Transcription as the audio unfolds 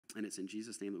And it's in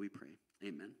Jesus' name that we pray.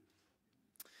 Amen.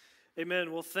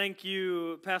 Amen. Well, thank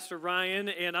you, Pastor Ryan.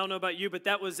 And I don't know about you, but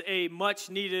that was a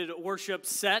much-needed worship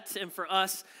set. And for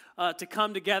us to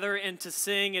come together and to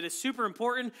sing, it is super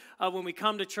important when we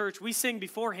come to church. We sing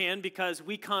beforehand because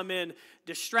we come in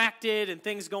distracted and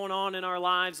things going on in our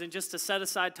lives, and just to set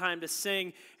aside time to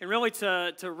sing and really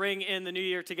to ring in the new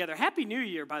year together. Happy New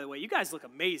Year, by the way. You guys look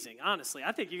amazing, honestly.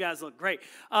 I think you guys look great.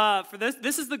 For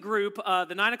this is the group.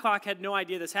 The 9 o'clock had no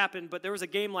idea this happened, but there was a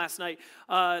game last night.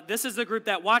 This is the group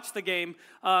that watched the game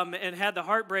and had the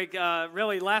heartbreak.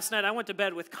 Really, last night I went to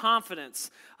bed with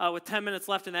confidence with 10 minutes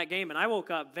left in that game, and I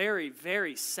woke up very,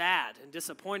 very sad and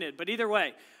disappointed. But either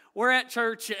way, we're at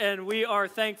church, and we are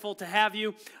thankful to have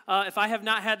you. If I have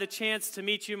not had the chance to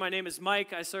meet you, my name is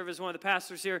Mike. I serve as one of the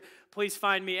pastors here. Please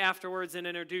find me afterwards and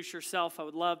introduce yourself. I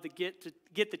would love to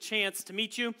get the chance to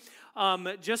meet you.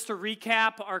 Just to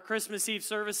recap our Christmas Eve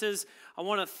services, I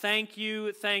want to thank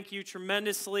you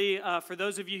tremendously for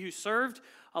those of you who served.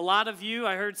 A lot of you,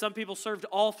 I heard some people served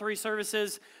all 3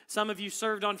 services. Some of you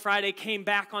served on Friday, came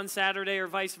back on Saturday, or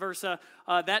vice versa.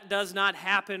 That does not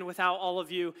happen without all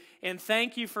of you. And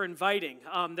thank you for inviting.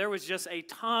 There was just a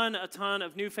ton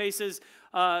of new faces.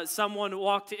 Someone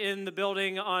walked in the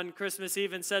building on Christmas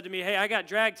Eve and said to me, "Hey, I got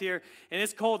dragged here, and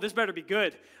it's cold. This better be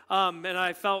good." And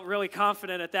I felt really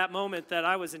confident at that moment that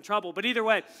I was in trouble. But either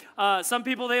way, some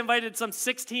people, they invited some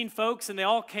 16 folks, and they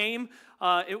all came.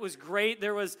 It was great.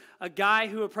 There was a guy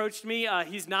who approached me.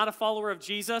 He's not a follower of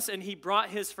Jesus, and he brought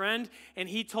his friend, and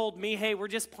he told me, "Hey, we're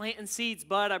just planting seeds,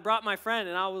 bud. I brought my friend."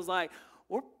 And I was like,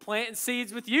 "We're planting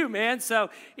seeds with you, man." So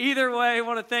either way, I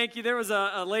want to thank you. There was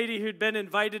a lady who'd been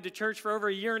invited to church for over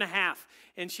a year and a half,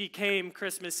 and she came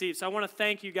Christmas Eve. So I want to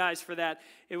thank you guys for that.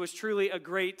 It was truly a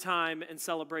great time and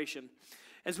celebration.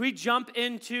 As we jump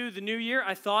into the new year,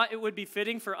 I thought it would be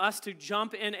fitting for us to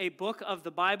jump in a book of the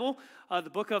Bible,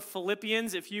 the book of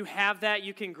Philippians. If you have that,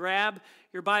 you can grab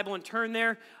your Bible and turn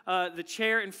there. The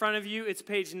chair in front of you, it's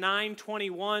page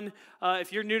 921.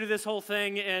 If you're new to this whole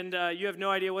thing and you have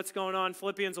no idea what's going on,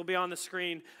 Philippians will be on the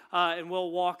screen, and we'll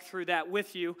walk through that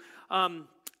with you.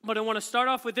 But I want to start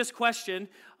off with this question.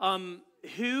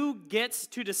 Who gets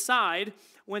to decide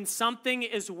when something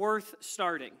is worth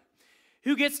starting?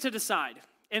 Who gets to decide?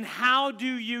 And how do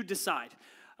you decide?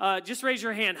 Just raise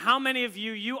your hand. How many of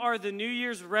you are the New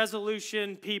Year's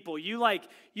resolution people?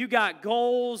 You got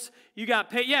goals, you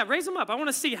got pay. Yeah, raise them up. I want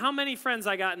to see how many friends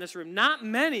I got in this room. Not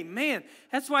many. Man,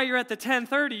 that's why you're at the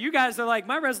 10:30. You guys are like,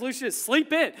 my resolution is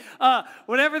sleep in.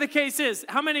 Whatever the case is,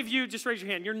 how many of you, just raise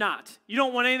your hand, you're not. You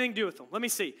don't want anything to do with them. Let me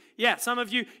see. Yeah, some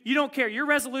of you, you don't care. Your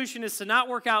resolution is to not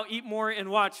work out, eat more,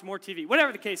 and watch more TV.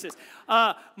 Whatever the case is.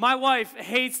 My wife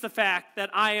hates the fact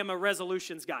that I am a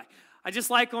resolutions guy. I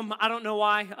just like them. I don't know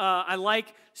why. I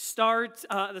like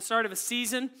the start of a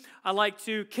season. I like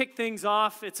to kick things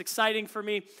off. It's exciting for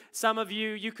me. Some of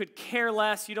you, you could care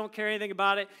less. You don't care anything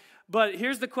about it. But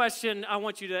here's the question I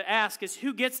want you to ask is,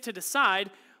 who gets to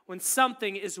decide when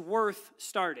something is worth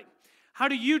starting? How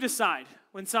do you decide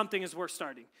when something is worth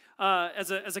starting?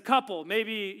 As a couple,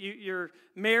 maybe you're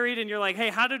married and you're like, hey,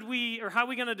 how are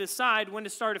we going to decide when to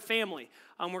start a family?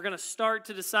 We're going to start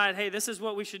to decide, hey, this is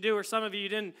what we should do. Or some of you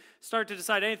didn't start to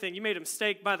decide anything. You made a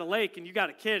mistake by the lake and you got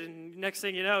a kid, and next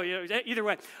thing you know, either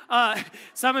way.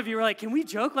 Some of you are like, can we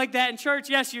joke like that in church?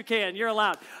 Yes, you can. You're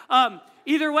allowed.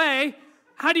 Either way,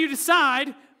 how do you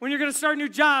decide when you're going to start a new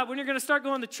job, when you're going to start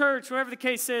going to church, whatever the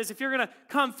case is? If you're going to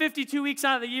come 52 weeks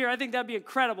out of the year, I think that'd be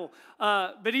incredible.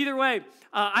 But either way,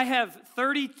 I have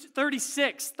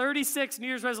 36 New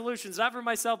Year's resolutions, not for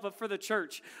myself, but for the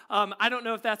church. I don't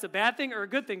know if that's a bad thing or a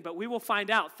good thing, but we will find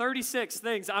out. 36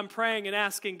 things I'm praying and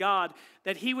asking God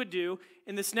that He would do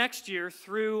in this next year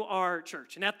through our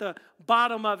church. And at the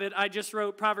bottom of it, I just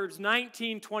wrote Proverbs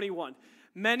 19:21.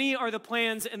 Many are the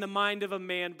plans in the mind of a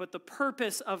man, but the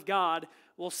purpose of God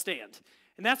will stand.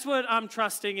 And that's what I'm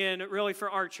trusting in, really, for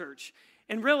our church.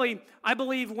 And really, I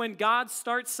believe when God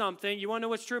starts something, you want to know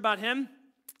what's true about Him?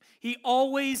 He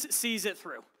always sees it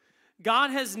through.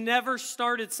 God has never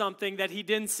started something that He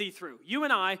didn't see through. You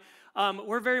and I,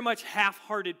 we're very much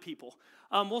half-hearted people.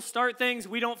 We'll start things,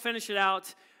 we don't finish it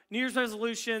out. New Year's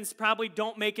resolutions probably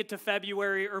don't make it to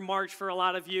February or March for a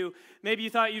lot of you. Maybe you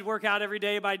thought you'd work out every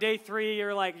day. By day 3,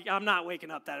 you're like, I'm not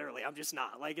waking up that early. I'm just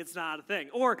not. Like, it's not a thing.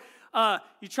 Or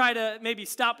you try to maybe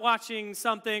stop watching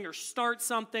something or start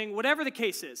something. Whatever the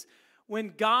case is,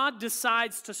 when God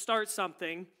decides to start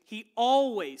something, He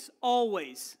always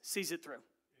sees it through.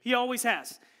 He always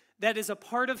has. That is a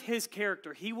part of His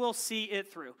character. He will see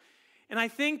it through. And I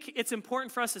think it's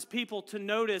important for us as people to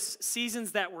notice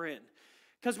seasons that we're in.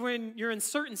 Because when you're in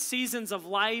certain seasons of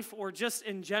life or just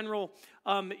in general,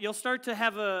 you'll start to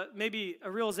have maybe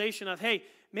a realization of, hey,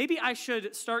 maybe I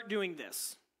should start doing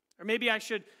this. Or maybe I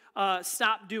should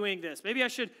stop doing this. Maybe I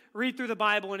should read through the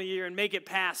Bible in a year and make it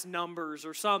past Numbers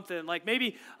or something. Like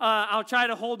maybe I'll try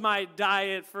to hold my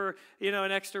diet for,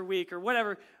 an extra week or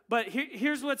whatever. But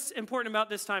here's what's important about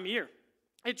this time of year.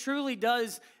 It truly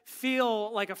does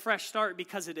feel like a fresh start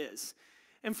because it is.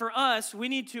 And for us, we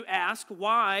need to ask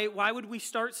why would we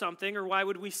start something or why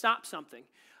would we stop something?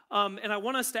 And I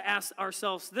want us to ask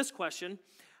ourselves this question: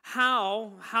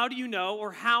 how do you know,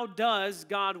 or how does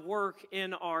God work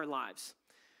in our lives?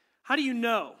 How do you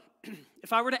know?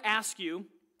 If I were to ask you,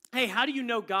 hey, how do you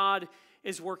know God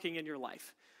is working in your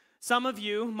life? Some of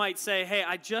you might say, hey,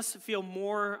 I just feel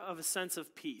more of a sense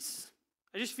of peace.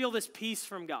 I just feel this peace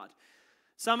from God.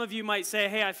 Some of you might say,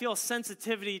 hey, I feel a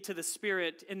sensitivity to the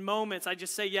Spirit. In moments, I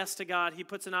just say yes to God. He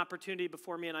puts an opportunity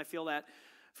before me, and I feel that.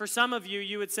 For some of you,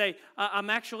 you would say, I'm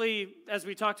actually, as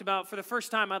we talked about, for the first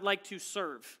time, I'd like to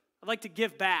serve. I'd like to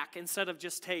give back instead of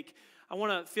just take. I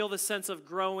want to feel the sense of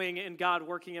growing and God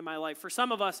working in my life. For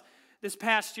some of us, this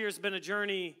past year has been a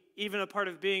journey, even a part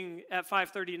of being at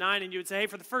FIVE39, and you would say, hey,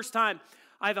 for the first time,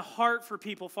 I have a heart for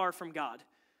people far from God.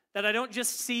 That I don't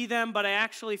just see them, but I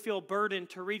actually feel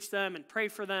burdened to reach them and pray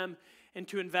for them and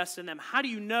to invest in them. How do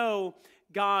you know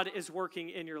God is working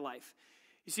in your life?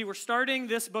 You see, we're starting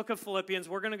this book of Philippians.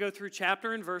 We're going to go through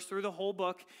chapter and verse through the whole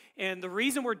book. And the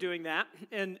reason we're doing that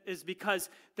is because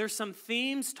there's some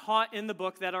themes taught in the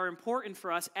book that are important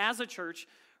for us as a church,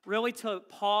 really to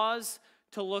pause,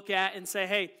 to look at and say,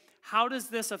 hey, how does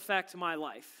this affect my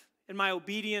life and my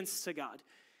obedience to God?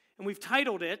 And we've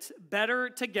titled it, Better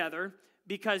Together,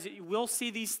 because we'll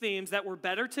see these themes that we're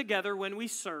better together when we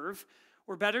serve.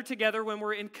 We're better together when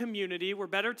we're in community. We're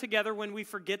better together when we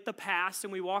forget the past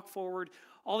and we walk forward,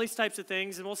 all these types of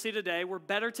things. And we'll see today, we're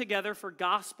better together for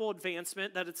gospel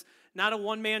advancement, that it's not a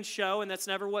one-man show and that's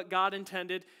never what God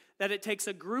intended, that it takes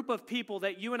a group of people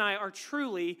that you and I are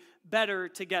truly better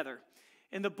together.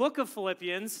 In the book of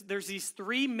Philippians, there's these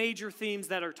three major themes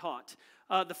that are taught.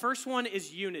 The first one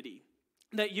is unity.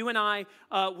 That you and I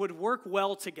would work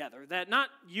well together. That not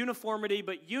uniformity,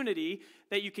 but unity,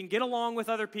 that you can get along with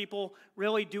other people,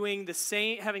 really doing the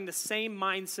same, having the same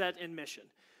mindset and mission.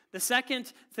 The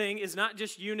second thing is not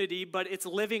just unity, but it's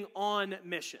living on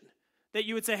mission. That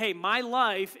you would say, hey, my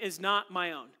life is not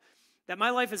my own. That my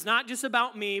life is not just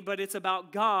about me, but it's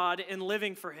about God and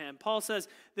living for Him. Paul says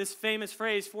this famous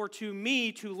phrase, for to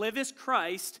me to live is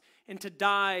Christ and to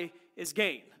die is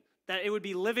gain. That it would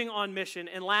be living on mission.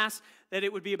 And last, that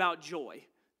it would be about joy.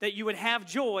 That you would have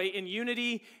joy in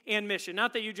unity and mission.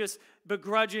 Not that you just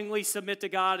begrudgingly submit to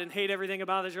God and hate everything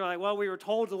about it. You're like, well, we were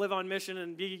told to live on mission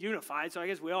and be unified, so I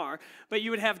guess we are. But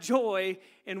you would have joy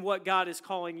in what God is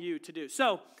calling you to do.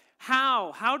 So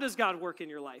how does God work in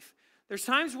your life? There's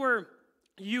times where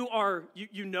you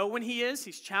know when He is.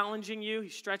 He's challenging you.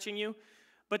 He's stretching you.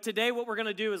 But today what we're going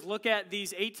to do is look at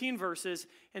these 18 verses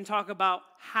and talk about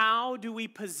how do we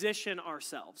position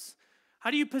ourselves.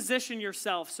 How do you position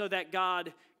yourself so that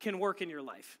God can work in your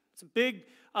life? It's a big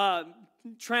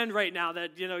trend right now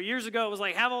that, years ago it was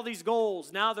like, have all these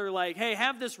goals. Now they're like, hey,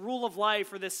 have this rule of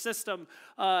life or this system.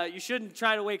 You shouldn't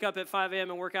try to wake up at 5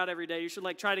 a.m. and work out every day. You should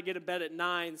try to get to bed at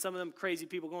 9. Some of them crazy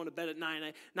people going to bed at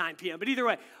 9 p.m. But either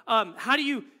way, how do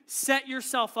you set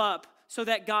yourself up so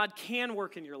that God can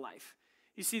work in your life?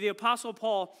 You see, the Apostle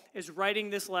Paul is writing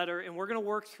this letter, and we're going to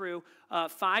work through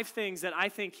 5 things that I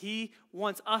think he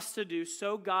wants us to do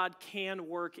so God can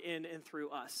work in and through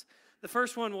us. The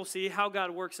first one we'll see, how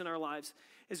God works in our lives,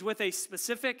 is with a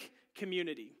specific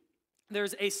community.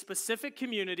 There's a specific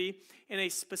community and a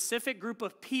specific group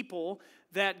of people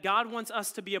that God wants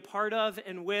us to be a part of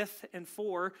and with and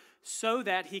for so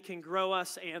that He can grow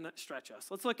us and stretch us.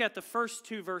 Let's look at the first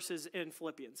 2 verses in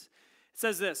Philippians. It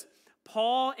says this,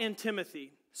 Paul and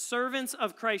Timothy, servants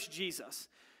of Christ Jesus,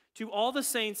 to all the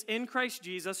saints in Christ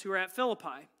Jesus who are at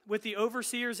Philippi, with the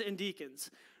overseers and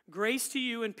deacons, grace to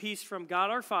you and peace from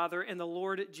God our Father and the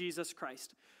Lord Jesus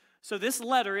Christ. So this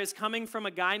letter is coming from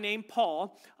a guy named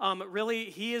Paul.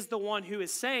 Really, he is the one who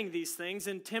is saying these things,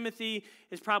 and Timothy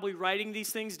is probably writing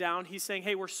these things down. He's saying,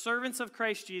 hey, we're servants of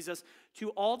Christ Jesus to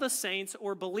all the saints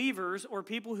or believers or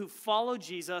people who follow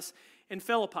Jesus in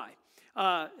Philippi.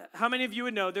 How many of you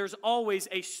would know there's always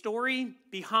a story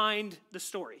behind the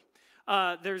story?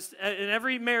 There's in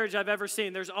every marriage I've ever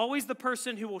seen, there's always the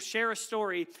person who will share a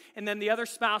story, and then the other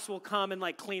spouse will come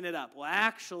and clean it up. Well,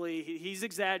 actually, he's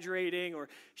exaggerating or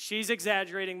she's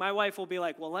exaggerating. My wife will be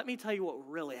like, well, let me tell you what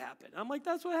really happened. I'm like,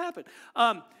 that's what happened.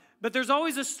 But there's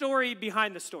always a story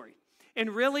behind the story. And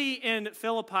really in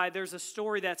Philippi, there's a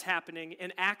story that's happening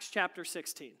in Acts chapter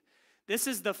 16. This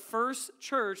is the first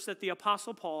church that the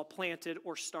Apostle Paul planted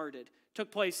or started.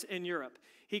 Took place in Europe.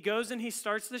 He goes and he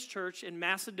starts this church in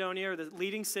Macedonia, or the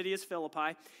leading city is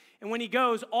Philippi. And when he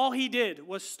goes, all he did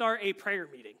was start a prayer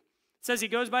meeting. It says he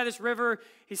goes by this river,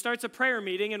 he starts a prayer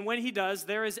meeting, and when he does,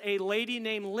 there is a lady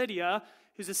named Lydia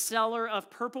who's a seller of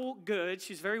purple goods.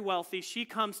 She's very wealthy. She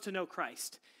comes to know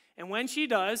Christ. And when she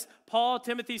does, Paul,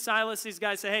 Timothy, Silas, these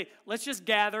guys say, hey, let's just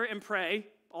gather and pray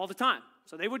all the time.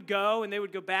 So they would go, and they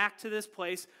would go back to this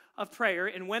place of prayer.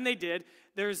 And when they did,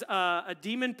 there's a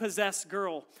demon-possessed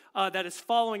girl that is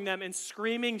following them and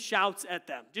screaming shouts at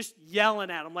them, just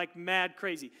yelling at them like mad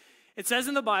crazy. It says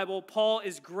in the Bible, Paul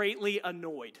is greatly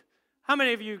annoyed. How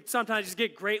many of you sometimes just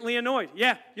get greatly annoyed?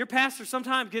 Yeah, your pastor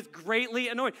sometimes gets greatly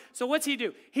annoyed. So what's he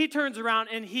do? He turns around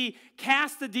and he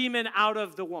casts the demon out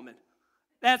of the woman.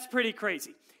 That's pretty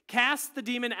crazy. Casts the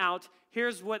demon out.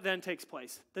 Here's what then takes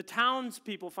place. The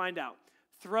townspeople find out.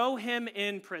 Throw him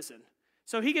in prison.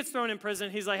 So he gets thrown in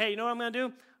prison. He's like, hey, you know what I'm going to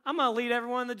do? I'm going to lead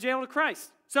everyone in the jail to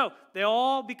Christ. So they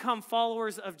all become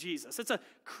followers of Jesus. It's a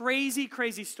crazy,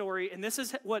 crazy story. And this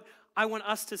is what I want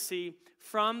us to see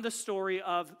from the story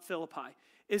of Philippi,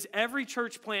 is every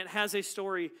church plant has a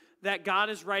story that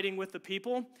God is writing with the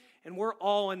people, and we're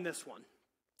all in this one.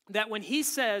 That when he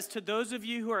says to those of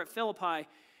you who are at Philippi,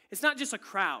 it's not just a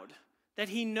crowd, that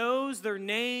he knows their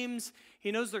names,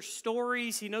 he knows their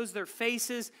stories, he knows their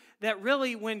faces, that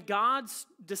really when God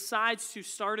decides to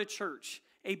start a church,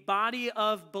 a body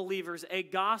of believers, a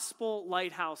gospel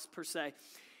lighthouse per se,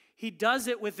 he does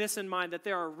it with this in mind, that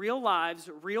there are real lives,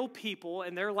 real people,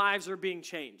 and their lives are being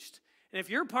changed. And if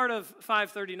you're part of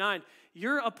 539,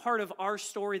 you're a part of our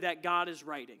story that God is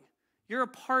writing. You're a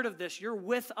part of this. You're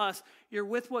with us. You're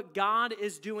with what God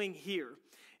is doing here.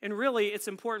 And really, it's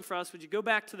important for us. Would you go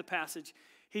back to the passage?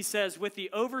 He says, with the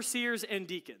overseers and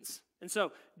deacons. And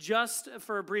so, just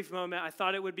for a brief moment, I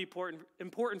thought it would be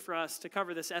important for us to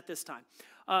cover this at this time.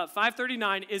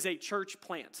 539 is a church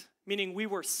plant, meaning we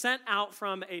were sent out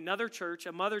from another church,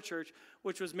 a mother church,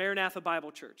 which was Maranatha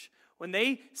Bible Church. When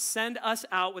they send us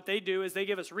out, what they do is they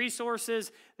give us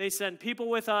resources, they send people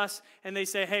with us, and they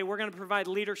say, hey, we're going to provide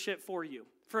leadership for you.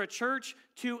 For a church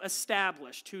to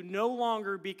establish, to no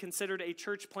longer be considered a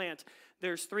church plant,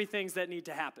 there's three things that need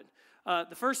to happen.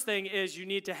 The first thing is you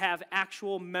need to have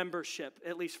actual membership,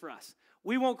 at least for us.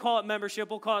 We won't call it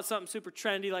membership. We'll call it something super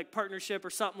trendy like partnership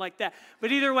or something like that.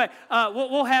 But either way,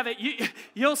 we'll have it.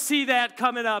 You'll see that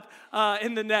coming up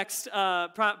in the next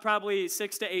probably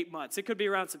 6 to 8 months. It could be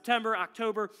around September,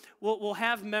 October. We'll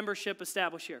have membership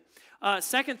established here.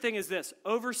 Second thing is this,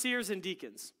 overseers and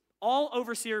deacons. All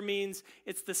overseer means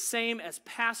it's the same as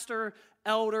pastor,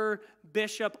 elder,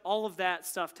 bishop, all of that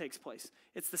stuff takes place.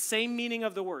 It's the same meaning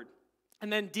of the word.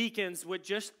 And then deacons,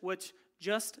 which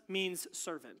just means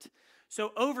servant.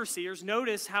 So overseers,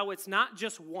 notice how it's not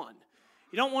just one.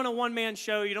 You don't want a one-man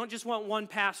show. You don't just want one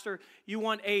pastor. You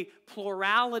want a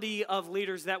plurality of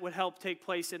leaders that would help take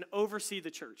place and oversee the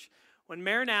church. When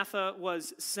Maranatha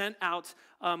was sent out,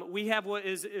 we have what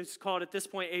is called at this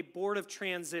point a board of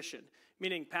transition,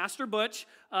 meaning Pastor Butch,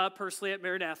 personally at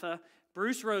Maranatha,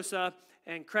 Bruce Rosa,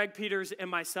 and Craig Peters and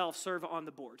myself serve on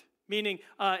the board. Meaning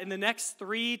in the next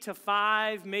 3 to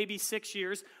 5, maybe 6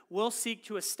 years, we'll seek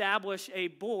to establish a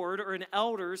board or an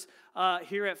elders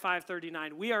here at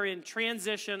 539. We are in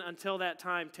transition until that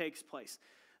time takes place.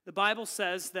 The Bible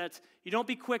says that you don't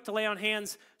be quick to lay on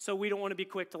hands, so we don't want to be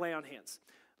quick to lay on hands.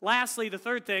 Lastly, the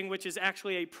third thing, which is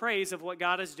actually a praise of what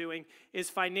God is doing, is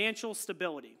financial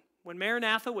stability. When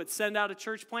Maranatha would send out a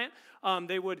church plant,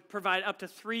 they would provide up to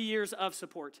 3 years of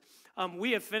support.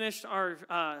 We have finished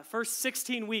our first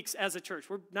 16 weeks as a church.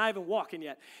 We're not even walking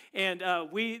yet. And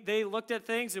they looked at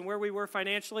things and where we were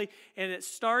financially. And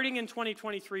starting in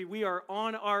 2023, we are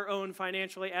on our own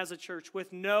financially as a church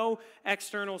with no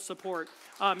external support.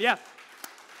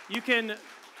 You can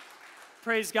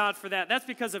praise God for that. That's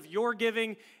because of your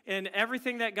giving and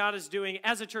everything that God is doing.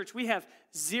 As a church, we have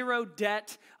zero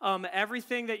debt.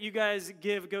 Everything that you guys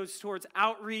give goes towards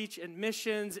outreach and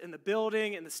missions and the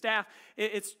building and the staff.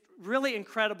 It's really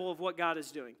incredible of what God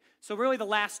is doing. So really the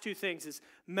last two things is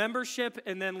membership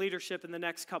and then leadership in the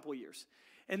next couple years.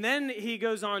 And then he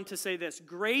goes on to say this,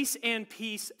 grace and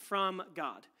peace from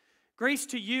God. Grace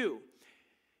to you.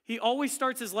 He always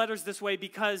starts his letters this way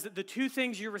because the two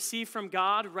things you receive from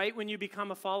God right when you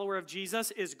become a follower of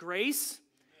Jesus is grace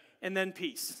and then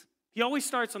peace. He always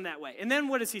starts them that way. And then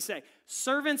what does he say?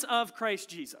 Servants of Christ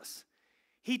Jesus.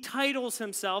 He titles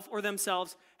himself or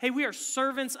themselves, hey, we are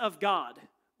servants of God.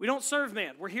 We don't serve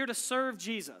man. We're here to serve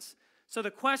Jesus. So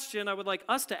the question I would like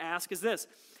us to ask is this.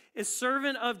 is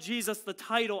servant of Jesus the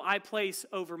title I place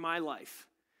over my life?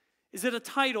 Is it a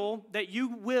title that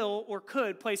you will or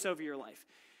could place over your life?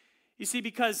 You see,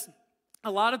 because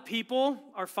a lot of people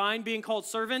are fine being called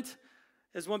servant,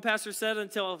 as one pastor said,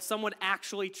 until someone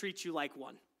actually treats you like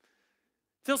one.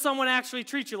 Until someone actually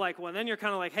treats you like one, then you're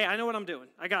kind of like, hey, I know what I'm doing.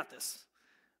 I got this.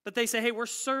 But they say, hey, we're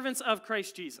servants of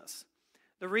Christ Jesus.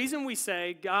 The reason we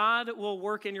say God will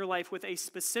work in your life with a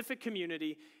specific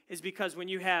community is because when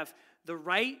you have the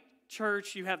right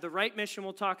church, you have the right mission,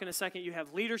 we'll talk in a second, you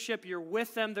have leadership, you're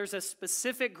with them, there's a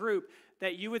specific group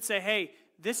that you would say, hey,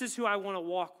 this is who I want to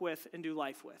walk with and do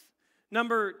life with.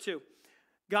 Number 2,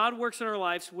 God works in our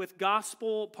lives with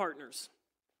gospel partners.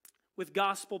 With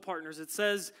gospel partners. It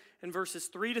says in verses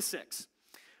 3 to 6,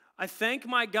 I thank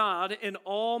my God in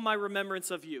all my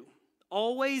remembrance of you,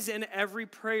 always in every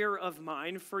prayer of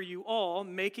mine for you all,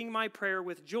 making my prayer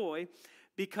with joy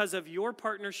because of your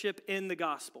partnership in the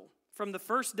gospel, from the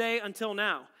first day until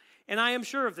now. And I am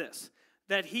sure of this,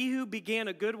 that he who began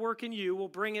a good work in you will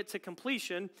bring it to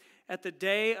completion at the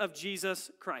day of Jesus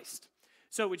Christ.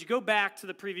 So would you go back to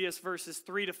the previous verses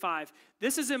 3 to 5?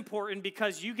 This is important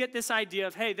because you get this idea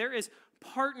of, hey, there is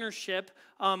partnership,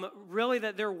 really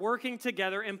that they're working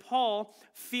together, and Paul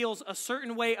feels a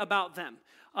certain way about them.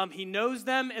 He knows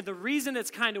them, and the reason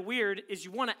it's kind of weird is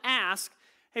you want to ask,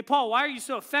 hey, Paul, why are you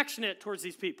so affectionate towards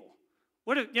these people?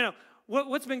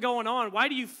 What's been going on? Why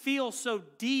do you feel so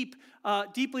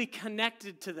deeply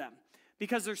connected to them?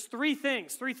 Because there's three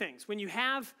things. When you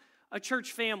have a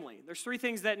church family, there's 3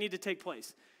 things that need to take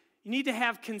place. You need to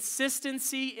have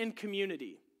consistency in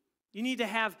community. You need to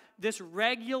have this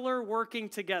regular working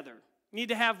together. You need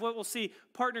to have what we'll see,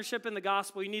 partnership in the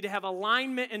gospel. You need to have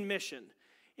alignment in mission.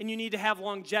 And you need to have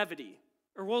longevity.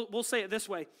 Or we'll say it this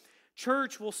way.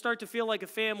 Church will start to feel like a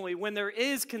family when there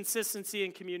is consistency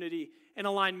in community and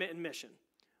alignment in mission.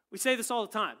 We say this all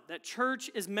the time, that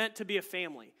church is meant to be a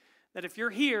family. That if you're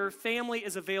here, family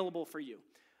is available for you.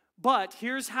 But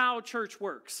here's how church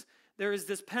works. There is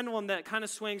this pendulum that kind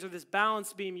of swings, or this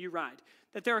balance beam you ride.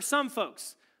 That there are some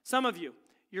folks, some of you,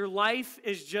 your life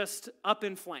is just up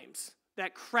in flames.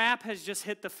 That crap has just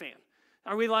hit the fan.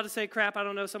 Are we allowed to say crap? I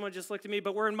don't know. Someone just looked at me,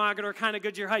 but we're in Mogador, kind of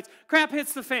Goodyear Heights. Crap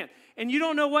hits the fan, and you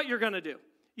don't know what you're going to do.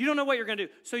 You don't know what you're going to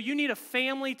do. So you need a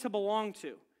family to belong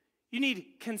to. You need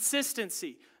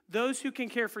consistency, those who can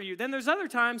care for you. Then there's other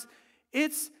times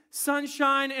it's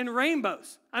sunshine and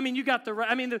rainbows. I mean,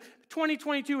 the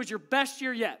 2022 was your best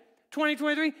year yet.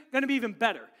 2023, going to be even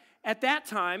better. At that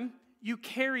time, you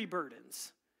carry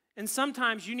burdens. And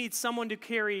sometimes you need someone to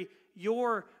carry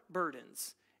your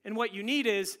burdens. And what you need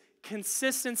is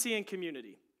consistency and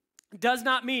community. It does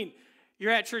not mean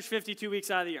you're at church 52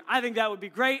 weeks out of the year. I think that would be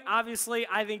great. Obviously,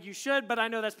 I think you should, but I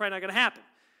know that's probably not going to happen.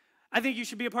 I think you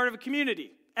should be a part of a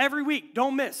community every week.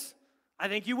 Don't miss. I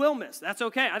think you will miss. That's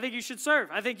okay. I think you should serve.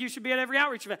 I think you should be at every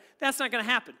outreach event. That's not going to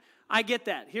happen. I get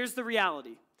that. Here's the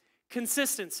reality.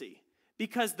 Consistency.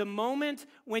 Because the moment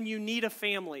when you need a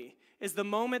family is the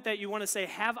moment that you want to say,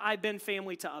 have I been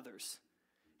family to others?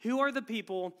 Who are the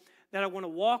people that I want to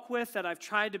walk with, that I've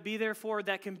tried to be there for,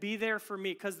 that can be there for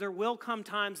me? Because there will come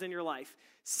times in your life,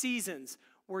 seasons,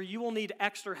 where you will need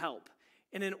extra help.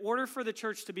 And in order for the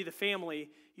church to be the family,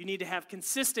 you need to have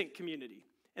consistent community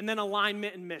and then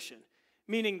alignment and mission.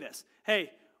 Meaning this,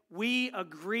 hey, we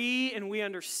agree and we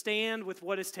understand with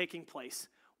what is taking place.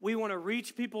 We want to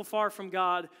reach people far from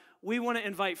God. We want to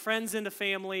invite friends into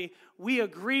family. We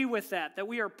agree with that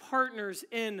we are partners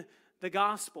in the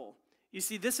gospel. You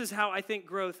see, this is how I think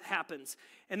growth happens.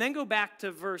 And then go back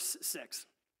to verse 6.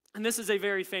 And this is a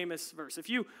very famous verse. If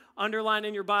you underline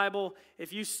in your Bible,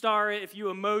 if you star it, if you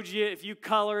emoji it, if you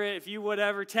color it, if you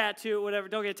whatever, tattoo it, whatever,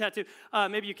 don't get a tattoo.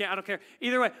 Maybe you can't, I don't care.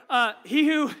 Either way, he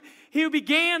who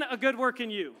began a good work in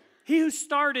you, he who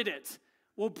started it,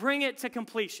 will bring it to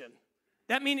completion.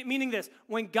 That meaning this,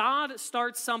 when God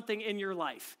starts something in your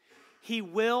life, he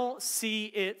will see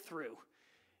it through.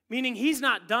 Meaning he's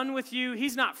not done with you.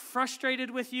 He's not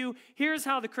frustrated with you. Here's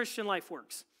how the Christian life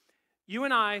works. You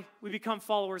and I, we become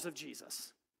followers of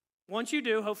Jesus. Once you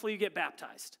do, hopefully you get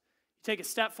baptized. You take a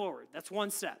step forward. That's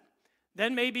one step.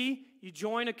 Then maybe you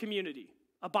join a community,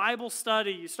 a Bible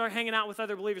study. You start hanging out with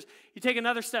other believers. You take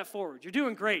another step forward. You're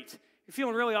doing great. You're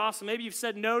feeling really awesome. Maybe you've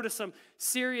said no to some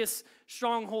serious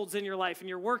strongholds in your life, and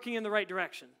you're working in the right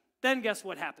direction. Then guess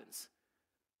what happens?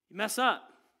 You mess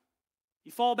up.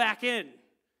 You fall back in.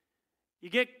 You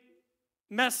get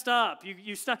messed up.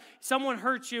 Someone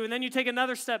hurts you, and then you take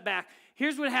another step back.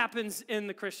 Here's what happens in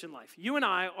the Christian life. You and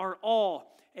I are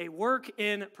all a work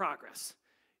in progress.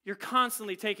 You're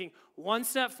constantly taking one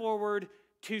step forward,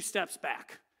 2 steps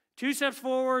back. 2 steps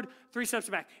forward, 3 steps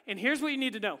back. And here's what you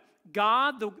need to know.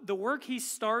 God, the work he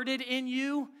started in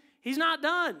you, he's not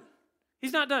done.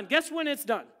 He's not done. Guess when it's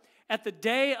done? At the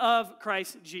day of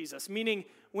Christ Jesus, meaning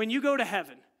when you go to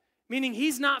heaven, meaning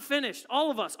he's not finished.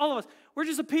 All of us, we're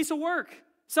just a piece of work.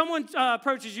 Someone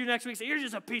approaches you next week and says, you're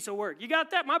just a piece of work. You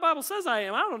got that? My Bible says I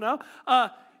am. I don't know.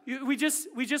 We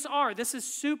just are. This is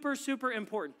super, super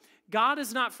important. God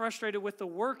is not frustrated with the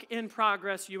work in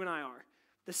progress you and I are.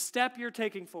 The step you're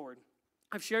taking forward.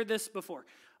 I've shared this before.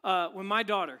 When my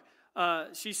daughter,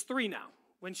 she's 3 now,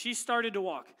 when she started to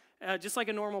walk, just like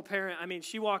a normal parent, I mean,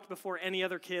 she walked before any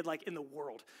other kid, like, in the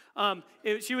world.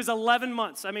 She was 11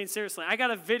 months. I mean, seriously. I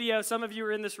got a video. Some of you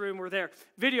were in this room, were there.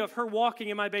 Video of her walking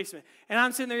in my basement. And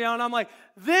I'm sitting there yelling. I'm like,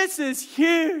 this is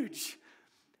huge.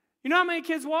 You know how many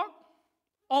kids walk?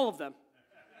 All of them.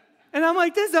 And I'm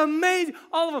like, this is amazing.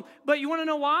 All of them. But you want to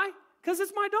know why? Because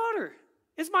it's my daughter.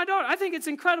 It's my daughter. I think it's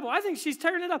incredible. I think she's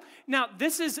tearing it up. Now,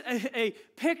 this is a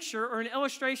picture or an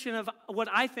illustration of what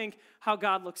I think how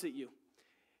God looks at you.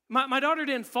 My daughter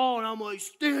didn't fall, and I'm like,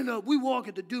 stand up. We walk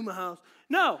at the Duma house.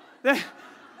 No,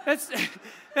 that's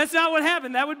not what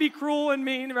happened. That would be cruel and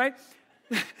mean, right?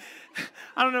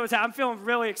 I don't know what's happening. I'm feeling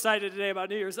really excited today about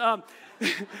New Year's.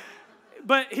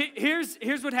 But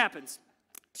here's what happens.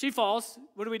 She falls.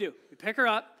 What do? We pick her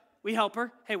up. We help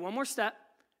her. Hey, one more step.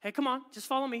 Hey, come on. Just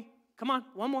follow me. Come on,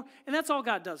 one more. And that's all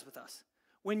God does with us.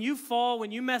 When you fall,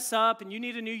 when you mess up, and you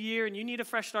need a new year, and you need a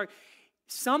fresh start,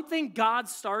 something God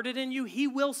started in you, he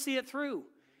will see it through.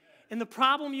 And the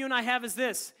problem you and I have is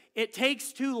this. It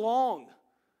takes too long.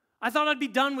 I thought I'd be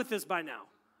done with this by now.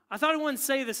 I thought I wouldn't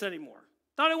say this anymore.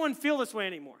 I thought I wouldn't feel this way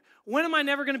anymore. When am I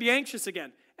never going to be anxious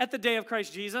again? At the day of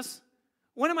Christ Jesus.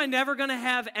 When am I never going to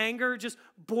have anger just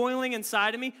boiling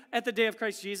inside of me? At the day of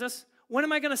Christ Jesus. When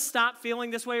am I going to stop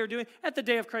feeling this way or doing? At the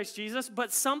day of Christ Jesus.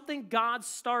 But something God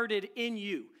started in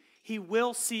you, he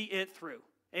will see it through.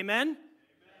 Amen?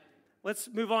 Let's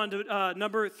move on to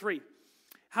number 3.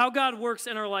 How God works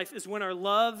in our life is when our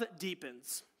love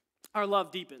deepens. Our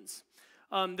love deepens.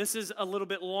 This is a little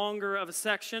bit longer of a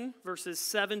section, verses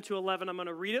 7 to 11. I'm going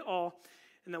to read it all,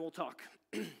 and then we'll talk.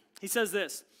 He says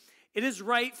this, "It is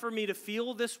right for me to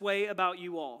feel this way about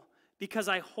you all, because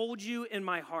I hold you in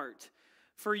my heart.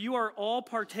 For you are all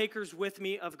partakers with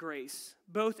me of grace,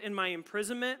 both in my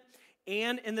imprisonment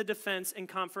and in the defense and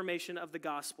confirmation of the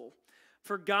gospel.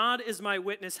 For God is my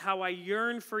witness how I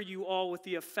yearn for you all with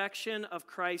the affection of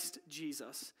Christ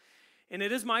Jesus. And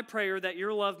it is my prayer that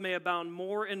your love may abound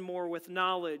more and more with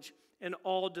knowledge and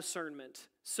all discernment,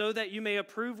 so that you may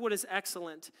approve what is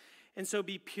excellent, and so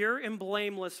be pure and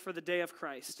blameless for the day of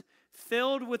Christ,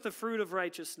 filled with the fruit of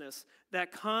righteousness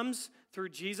that comes through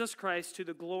Jesus Christ to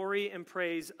the glory and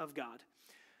praise of God."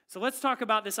 So let's talk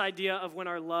about this idea of when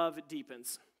our love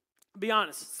deepens. Be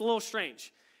honest, it's a little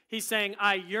strange. He's saying,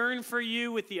 I yearn for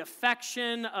you with the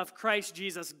affection of Christ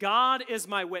Jesus. God is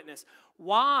my witness.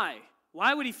 Why?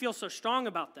 Why would he feel so strong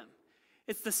about them?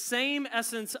 It's the same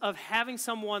essence of having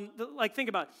someone, like think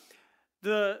about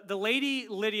it. The lady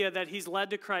Lydia that he's led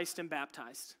to Christ and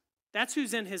baptized. That's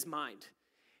who's in his mind.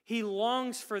 He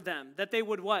longs for them, that they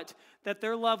would what? That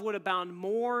their love would abound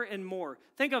more and more.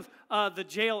 Think of the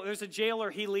jail. There's a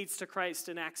jailer he leads to Christ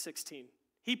in Acts 16.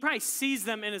 He probably sees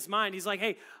them in his mind. He's like,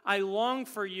 hey, I long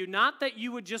for you, not that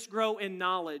you would just grow in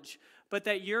knowledge, but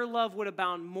that your love would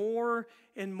abound more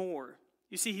and more.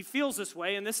 You see, he feels this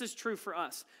way, and this is true for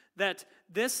us, that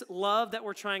this love that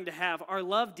we're trying to have, our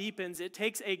love deepens. It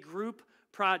takes a group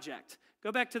project.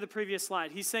 Go back to the previous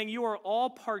slide. He's saying you are all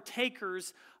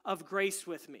partakers of grace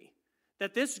with me.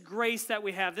 That this grace that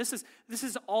we have, this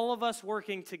is all of us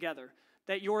working together.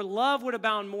 That your love would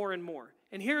abound more and more.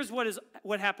 And here's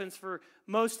what happens for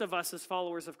most of us as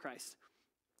followers of Christ.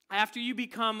 After you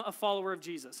become a follower of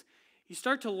Jesus, you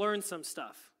start to learn some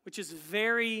stuff, which is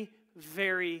very,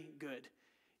 very good.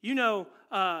 You know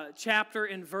chapter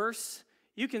and verse.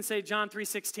 You can say John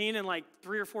 3:16 in like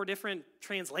 3 or 4 different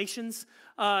translations.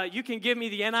 You can give me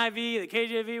the NIV, the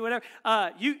KJV, whatever.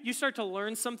 You start to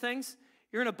learn some things.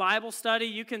 You're in a Bible study.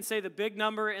 You can say the big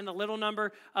number and the little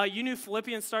number. You knew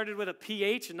Philippians started with a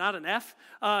PH and not an F.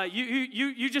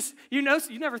 You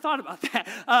never thought about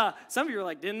that. Some of you are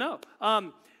like, didn't know.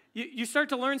 You start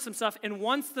to learn some stuff, and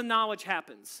once the knowledge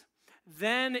happens,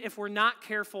 then if we're not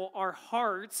careful, our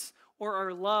hearts or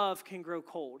our love can grow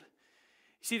cold.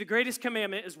 You see, the greatest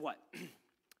commandment is what?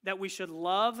 That we should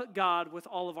love God with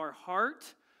all of our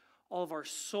heart, all of our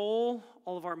soul,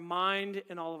 all of our mind,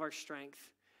 and all of our strength,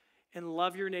 and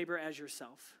love your neighbor as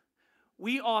yourself.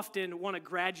 We often want to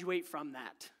graduate from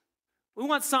that. We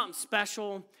want something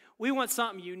special. We want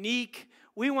something unique.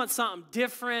 We want something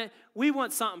different. We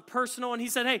want something personal. And he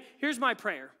said, hey, here's my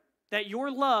prayer. that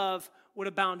your love would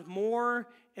abound more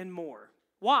and more.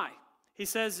 Why? He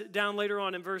says down later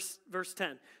on in verse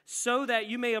 10, so that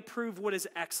you may approve what is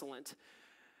excellent.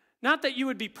 Not that you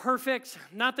would be perfect,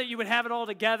 not that you would have it all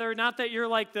together, not that you're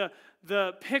like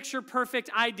the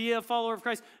picture-perfect idea follower of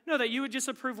Christ. No, that you would just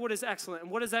approve what is excellent.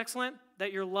 And what is excellent?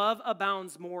 That your love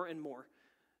abounds more and more.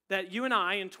 That you and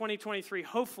I in 2023,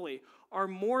 hopefully, are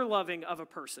more loving of a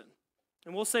person.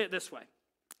 And we'll say it this way.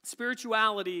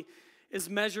 Spirituality is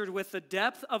measured with the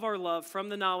depth of our love from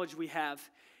the knowledge we have,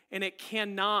 and it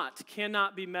cannot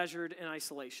be measured in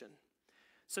isolation.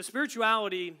 So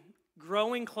spirituality,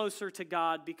 growing closer to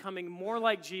God, becoming more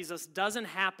like Jesus, doesn't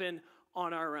happen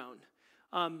on our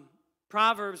own.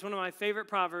 Proverbs, one of my favorite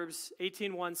Proverbs,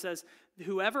 18:1 says,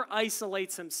 whoever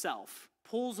isolates himself,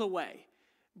 pulls away,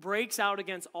 breaks out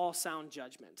against all sound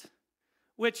judgment.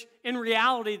 Which, in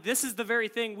reality, this is the very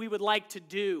thing we would like to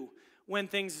do when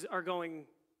things are going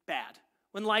bad,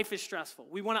 when life is stressful.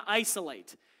 We want to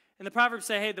isolate. And the Proverbs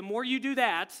say, hey, the more you do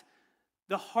that,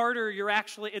 the harder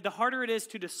it is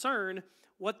to discern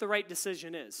what the right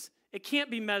decision is. It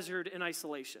can't be measured in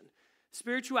isolation.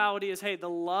 Spirituality is, hey, the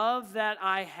love that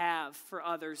I have for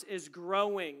others is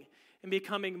growing and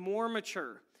becoming more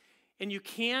mature. And you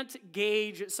can't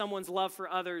gauge someone's love for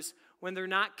others when they're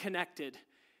not connected.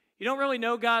 You don't really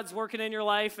know God's working in your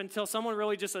life until someone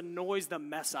really just annoys the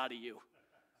mess out of you.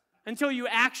 Until you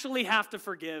actually have to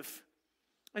forgive.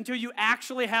 Until you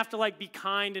actually have to be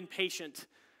kind and patient.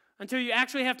 Until you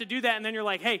actually have to do that, and then you're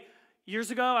like, hey,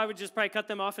 years ago I would just probably cut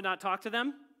them off and not talk to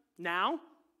them. Now,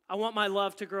 I want my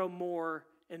love to grow more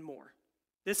and more.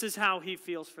 This is how he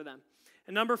feels for them.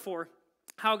 And number 4,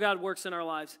 how God works in our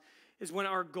lives is when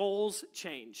our goals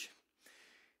change.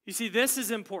 You see, this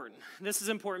is important. This is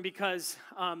important because,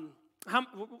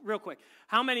 real quick,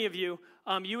 how many of you,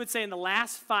 you would say in the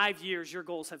last 5 years your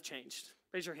goals have changed?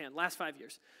 Raise your hand, last 5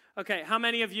 years. Okay, how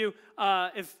many of you,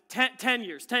 if 10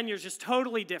 years just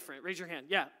totally different? Raise your hand.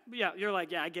 Yeah, you're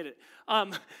like, yeah, I get it.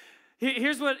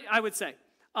 Here's what I would say.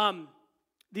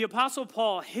 The Apostle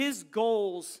Paul, his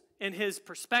goals and his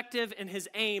perspective and his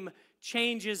aim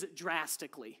changes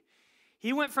drastically.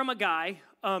 He went from a guy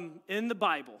in the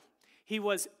Bible. He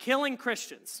was killing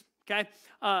Christians, okay?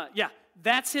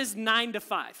 That's his 9 to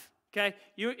 5, okay?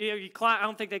 I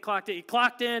don't think they clocked it. He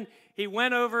clocked in. He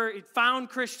went over. He found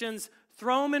Christians,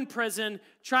 throw them in prison,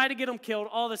 try to get them killed,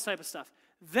 all this type of stuff.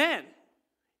 Then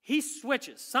he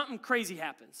switches. Something crazy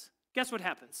happens. Guess what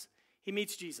happens? He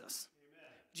meets Jesus.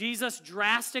 Amen. Jesus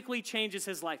drastically changes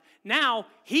his life. Now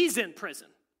he's in prison.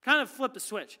 Kind of flip the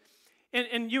switch.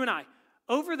 And you and I,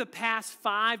 over the past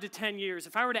 5 to 10 years,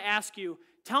 if I were to ask you,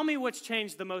 tell me what's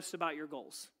changed the most about your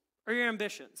goals or your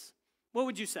ambitions, what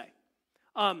would you say?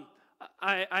 I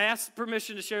asked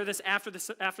permission to share this after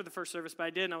the first service, but I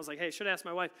did, and I was like, hey, should I ask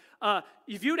my wife?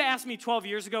 If you would have asked me 12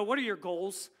 years ago, what are your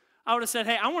goals? I would have said,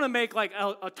 hey, I want to make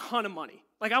a ton of money.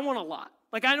 I want a lot.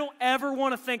 I don't ever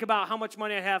want to think about how much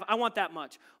money I have. I want that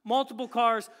much. Multiple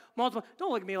cars, multiple.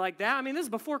 Don't look at me like that. I mean, this is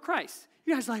before Christ.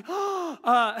 You guys are like,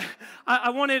 I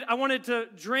wanted to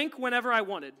drink whenever I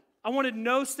wanted. I wanted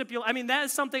no stipulation. I mean, that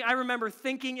is something I remember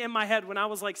thinking in my head when I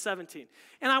was 17.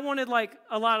 And I wanted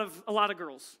a lot of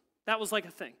girls. That was a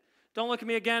thing. Don't look at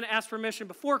me again. Ask permission.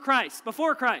 Before Christ.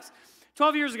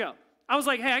 12 years ago. I was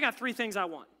like, hey, I got 3 things I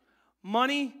want.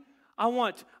 Money. I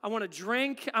want to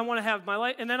drink. I want to have my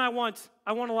life. And then I want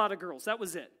a lot of girls. That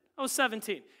was it. I was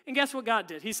 17. And guess what God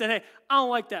did? He said, hey, I don't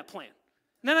like that plan.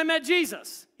 And then I met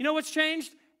Jesus. You know what's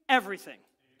changed? Everything.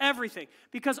 Everything.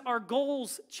 Because our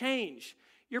goals change.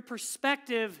 Your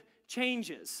perspective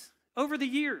changes over the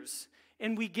years.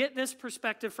 And we get this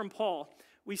perspective from Paul.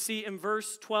 We see in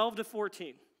verse 12 to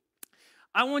 14.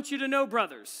 I want you to know,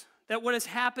 brothers, that what has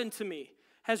happened to me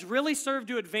has really served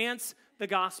to advance the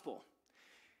gospel.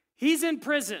 He's in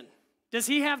prison. Does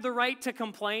he have the right to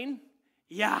complain?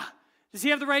 Yeah. Does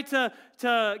he have the right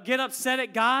to get upset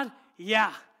at God?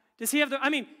 Yeah. Does he have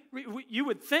you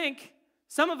would think,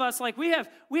 some of us, we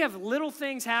have little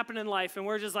things happen in life, and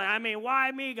we're just like,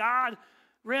 why me, God?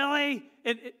 Really?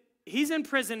 He's in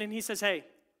prison, and he says, hey,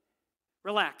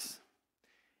 relax.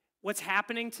 What's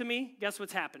happening to me? Guess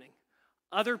what's happening?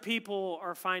 Other people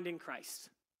are finding Christ.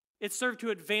 It served to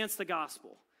advance the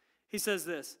gospel. He says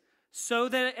this, so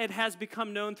that it has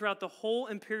become known throughout the whole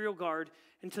imperial guard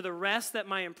and to the rest that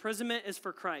my imprisonment is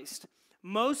for Christ.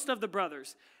 Most of the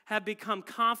brothers have become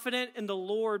confident in the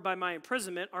Lord by my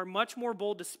imprisonment, are much more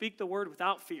bold to speak the word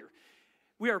without fear.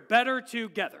 We are better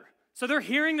together. So they're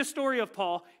hearing the story of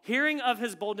Paul, hearing of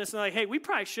his boldness, and they're like, hey, we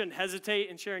probably shouldn't hesitate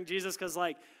in sharing Jesus because,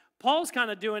 Paul's kind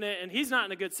of doing it, and he's not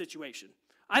in a good situation.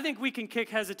 I think we can kick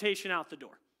hesitation out the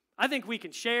door. I think we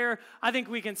can share. I think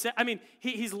we can say,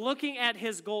 he's looking at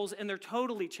his goals and they're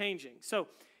totally changing. So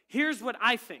here's what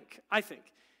I think. I think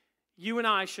you and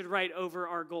I should write over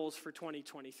our goals for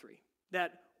 2023.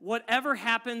 That whatever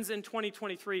happens in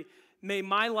 2023, may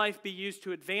my life be used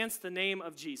to advance the name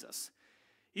of Jesus.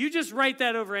 You just write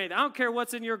that over anything. I don't care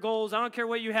what's in your goals. I don't care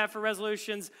what you have for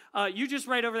resolutions. You just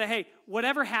write over that, hey,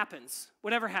 whatever happens.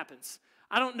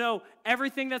 I don't know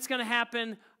everything that's going to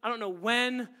happen. I don't know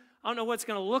when. I don't know what's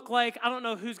going to look like. I don't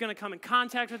know who's going to come in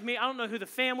contact with me. I don't know who the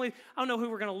family, I don't know who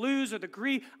we're going to lose or the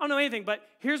grief. I don't know anything, but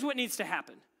here's what needs to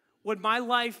happen. Would my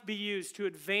life be used to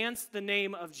advance the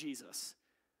name of Jesus?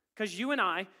 Because you and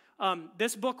I,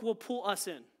 this book will pull us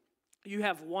in. You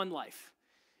have one life.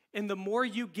 And the more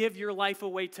you give your life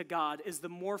away to God is the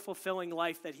more fulfilling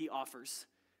life that he offers.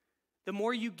 The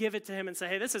more you give it to him and say,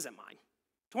 hey, this isn't mine.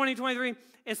 2023,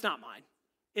 it's not mine.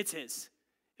 It's his.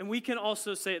 And we can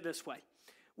also say it this way.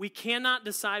 We cannot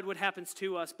decide what happens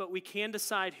to us, but we can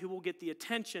decide who will get the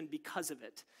attention because of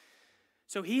it.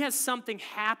 So he has something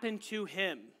happen to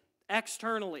him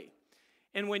externally.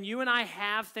 And when you and I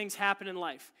have things happen in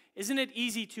life, isn't it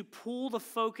easy to pull the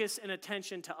focus and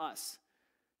attention to us?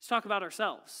 Let's talk about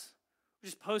ourselves. We'll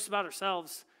just post about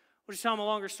ourselves. We'll just tell them a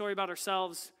longer story about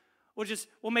ourselves.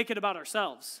 We'll make it about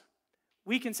ourselves.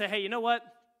 We can say, hey, you know what?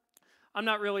 I'm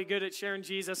not really good at sharing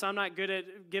Jesus. I'm not good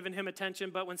at giving him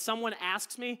attention. But when someone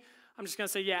asks me, I'm just going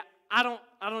to say, yeah, I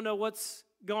don't know what's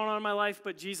going on in my life,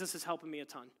 but Jesus is helping me a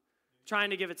ton. Trying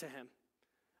to give it to him.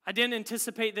 I didn't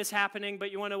anticipate this happening,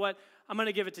 but you want to know what? I'm going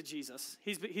to give it to Jesus.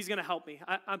 He's going to help me.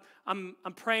 I'm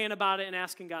praying about it and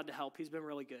asking God to help. He's been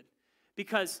really good.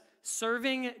 Because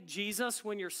serving Jesus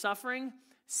when you're suffering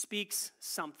speaks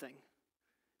something.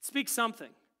 It speaks something.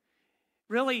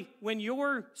 Really, when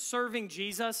you're serving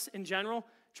Jesus in general,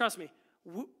 trust me,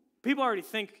 people already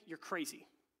think you're crazy.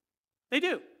 They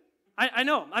do. I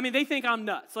know. They think I'm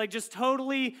nuts. Like, just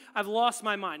totally, I've lost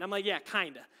my mind. I'm like, yeah,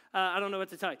 kind of. I don't know what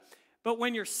to tell you. But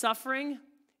when you're suffering,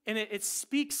 and it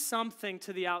speaks something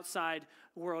to the outside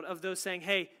world of those saying,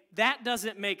 hey, that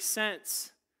doesn't make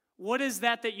sense. What is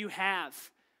that you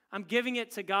have? I'm giving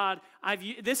it to God.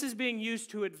 This is being used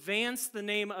to advance the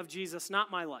name of Jesus,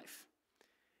 not my life.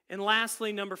 And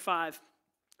lastly, number 5,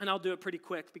 and I'll do it pretty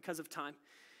quick because of time,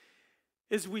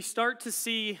 is we start to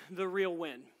see the real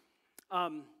win.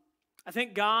 I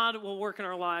think God will work in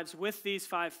our lives with these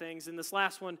 5 things, and this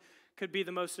last one could be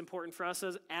the most important for us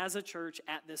as a church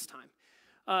at this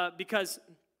time. Because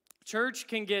church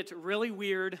can get really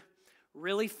weird,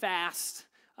 really fast,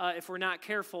 if we're not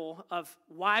careful of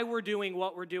why we're doing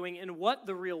what we're doing and what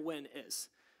the real win is.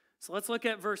 So let's look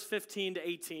at verse 15 to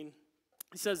 18.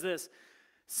 He says this,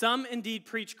 some indeed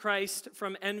preach Christ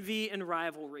from envy and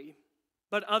rivalry,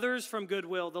 but others from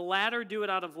goodwill. The latter do it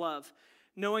out of love,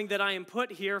 knowing that I am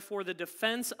put here for the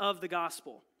defense of the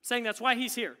gospel. Saying that's why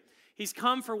he's here. He's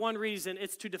come for one reason.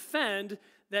 It's to defend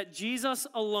that Jesus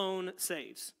alone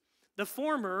saves. The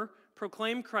former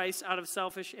proclaim Christ out of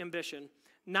selfish ambition,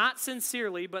 not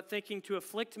sincerely, but thinking to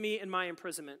afflict me in my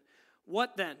imprisonment.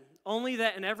 What then? Only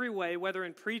that in every way, whether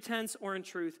in pretense or in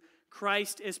truth,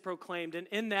 Christ is proclaimed, and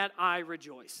in that I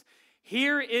rejoice.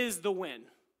 Here is the win.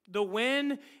 The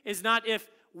win is not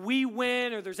if we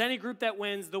win or there's any group that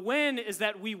wins. The win is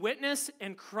that we witness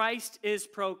and Christ is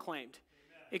proclaimed.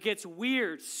 Amen. It gets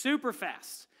weird super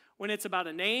fast when it's about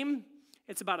a name,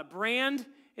 it's about a brand,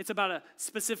 it's about a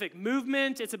specific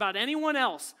movement, it's about anyone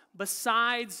else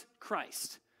besides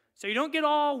Christ. So you don't get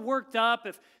all worked up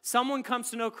if someone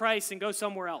comes to know Christ and goes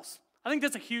somewhere else. I think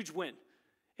that's a huge win.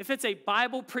 If it's a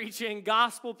Bible-preaching,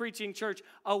 gospel-preaching church,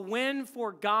 a win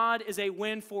for God is a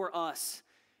win for us.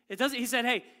 He said,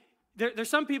 hey, there's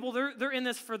some people, they're in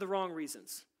this for the wrong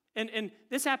reasons. And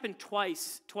this happened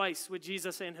twice with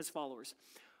Jesus and his followers.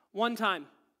 One time,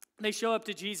 they show up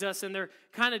to Jesus, and they're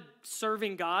kind of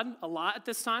serving God a lot at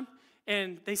this time.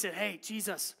 And they said, hey,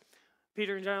 Jesus,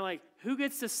 Peter and John are like, who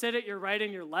gets to sit at your right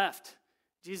and your left?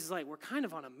 Jesus is like, we're kind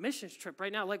of on a missions trip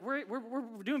right now. Like, we're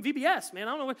doing VBS, man.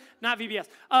 I don't know what, not VBS.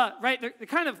 Right, they're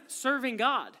kind of serving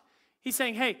God. He's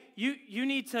saying, hey, you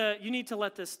need to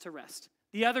let this to rest.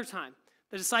 The other time,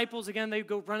 the disciples, again, they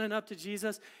go running up to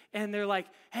Jesus, and they're like,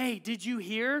 hey, did you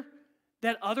hear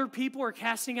that other people are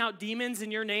casting out demons in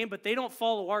your name, but they don't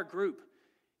follow our group?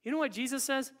 You know what Jesus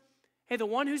says? Hey, the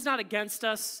one who's not against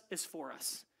us is for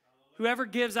us. Whoever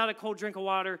gives out a cold drink of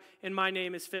water in my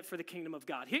name is fit for the kingdom of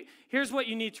God. Here's what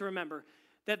you need to remember.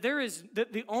 That there is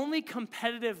the only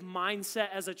competitive mindset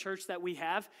as a church that we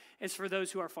have is for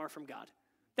those who are far from God.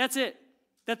 That's it.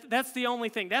 That's the only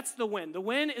thing. That's the win. The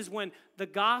win is when the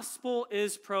gospel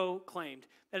is proclaimed.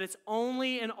 That it's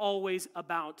only and always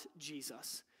about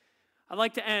Jesus. I'd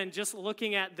like to end just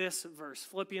looking at this verse,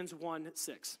 Philippians 1:6.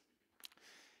 It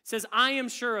says, I am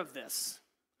sure of this.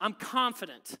 I'm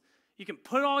confident. You can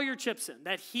put all your chips in,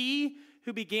 that he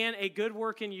who began a good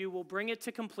work in you will bring it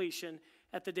to completion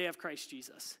at the day of Christ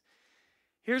Jesus.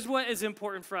 Here's what is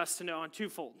important for us to know on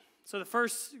twofold. So the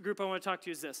first group I want to talk to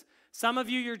you is this. Some of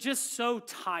you, you're just so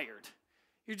tired.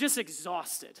 You're just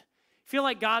exhausted. You feel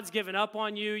like God's given up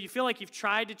on you. You feel like you've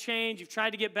tried to change. You've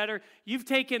tried to get better. You've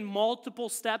taken multiple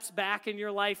steps back in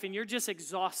your life, and you're just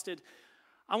exhausted.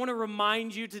 I want to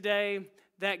remind you today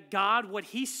that God, what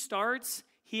he starts,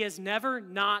 he has never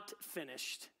not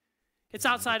finished. It's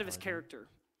outside of his character.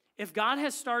 If God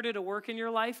has started a work in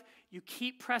your life, you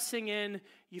keep pressing in,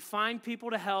 you find people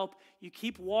to help, you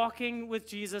keep walking with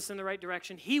Jesus in the right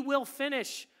direction. He will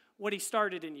finish what he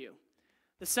started in you.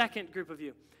 The second group of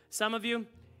you, some of you,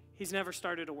 he's never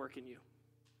started a work in you.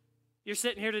 You're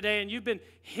sitting here today and you've been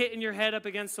hitting your head up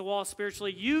against the wall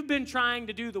spiritually. You've been trying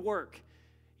to do the work.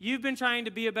 You've been trying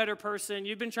to be a better person.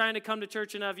 You've been trying to come to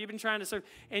church enough. You've been trying to serve,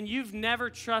 and you've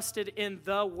never trusted in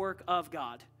the work of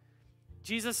God.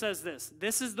 Jesus says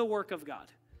this is the work of God.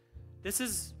 This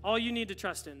is all you need to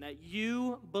trust in, that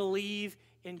you believe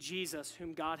in Jesus,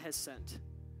 whom God has sent.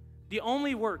 The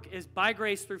only work is by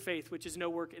grace through faith, which is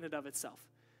no work in and of itself.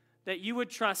 That you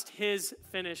would trust his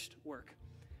finished work.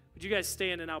 Would you guys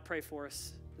stand and I'll pray for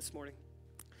us this morning?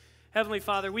 Heavenly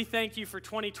Father, we thank you for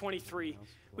 2023.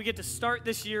 We get to start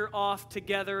this year off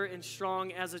together and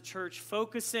strong as a church,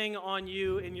 focusing on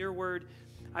you and your word.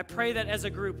 I pray that as a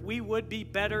group, we would be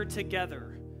better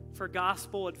together for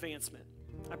gospel advancement.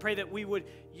 I pray that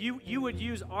you would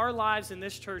use our lives in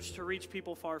this church to reach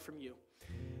people far from you.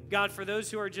 God, for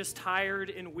those who are just tired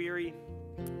and weary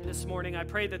this morning, I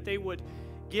pray that they would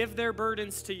give their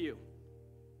burdens to you.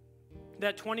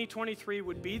 That 2023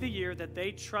 would be the year that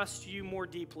they trust you more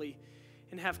deeply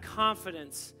and have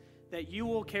confidence that you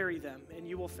will carry them and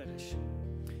you will finish.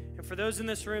 And for those in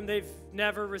this room, they've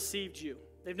never received you.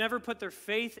 They've never put their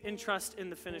faith and trust in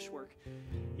the finished work.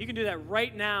 You can do that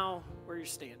right now where you're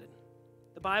standing.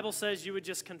 The Bible says you would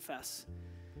just confess.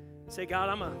 Say, God,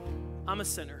 I'm a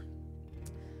sinner.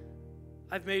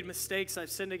 I've made mistakes. I've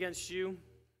sinned against you.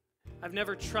 I've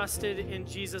never trusted in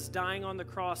Jesus dying on the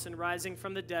cross and rising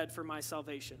from the dead for my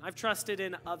salvation. I've trusted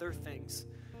in other things.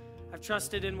 I've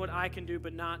trusted in what I can do,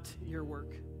 but not your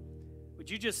work. Would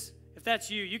you just, if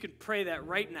that's you, you can pray that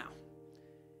right now.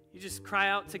 You just cry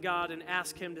out to God and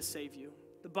ask him to save you.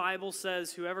 The Bible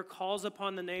says whoever calls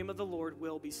upon the name of the Lord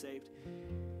will be saved.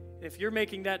 If you're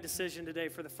making that decision today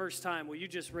for the first time, will you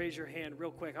just raise your hand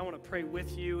real quick? I want to pray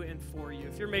with you and for you.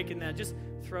 If you're making that, just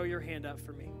throw your hand up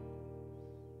for me.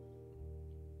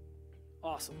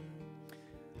 Awesome.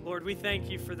 Lord, we thank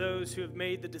you for those who have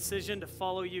made the decision to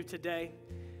follow you today.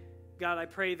 God, I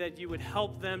pray that you would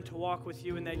help them to walk with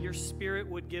you and that your Spirit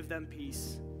would give them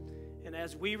peace. And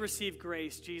as we receive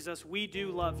grace, Jesus, we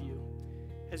do love you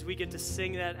as we get to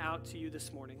sing that out to you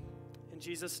this morning. In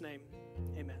Jesus' name,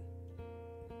 amen.